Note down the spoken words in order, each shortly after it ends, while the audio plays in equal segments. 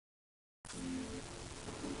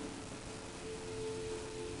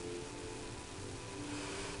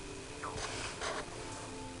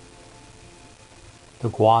The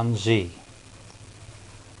Guanzi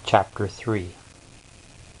Chapter 3.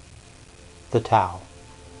 The Tao.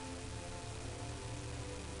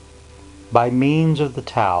 By means of the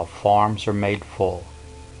Tao, farms are made full,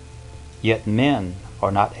 yet men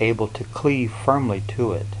are not able to cleave firmly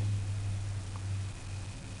to it.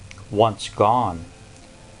 Once gone,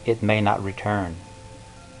 it may not return.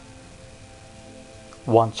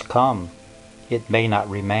 Once come, it may not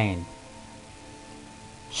remain.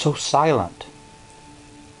 So silent,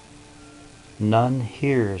 none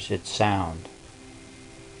hears its sound.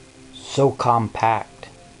 So compact,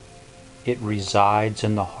 it resides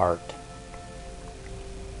in the heart.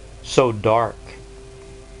 So dark,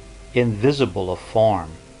 invisible of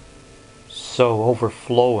form, so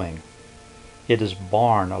overflowing, it is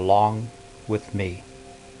born along with me.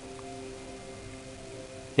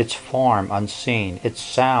 Its form unseen, its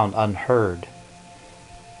sound unheard,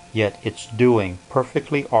 yet its doing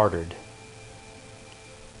perfectly ordered.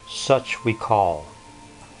 Such we call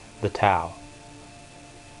the Tao.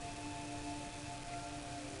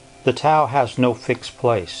 The Tao has no fixed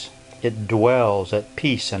place. It dwells at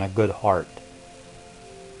peace in a good heart.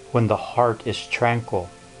 When the heart is tranquil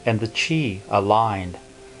and the Qi aligned,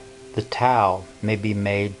 the Tao may be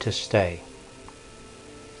made to stay.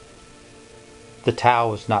 The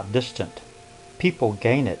Tao is not distant. People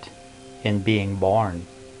gain it in being born.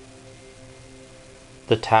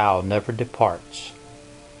 The Tao never departs.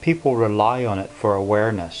 People rely on it for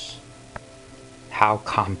awareness. How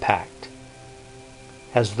compact!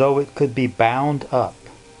 As though it could be bound up.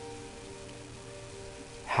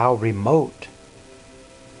 How remote!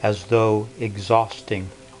 As though exhausting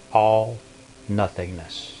all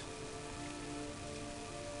nothingness.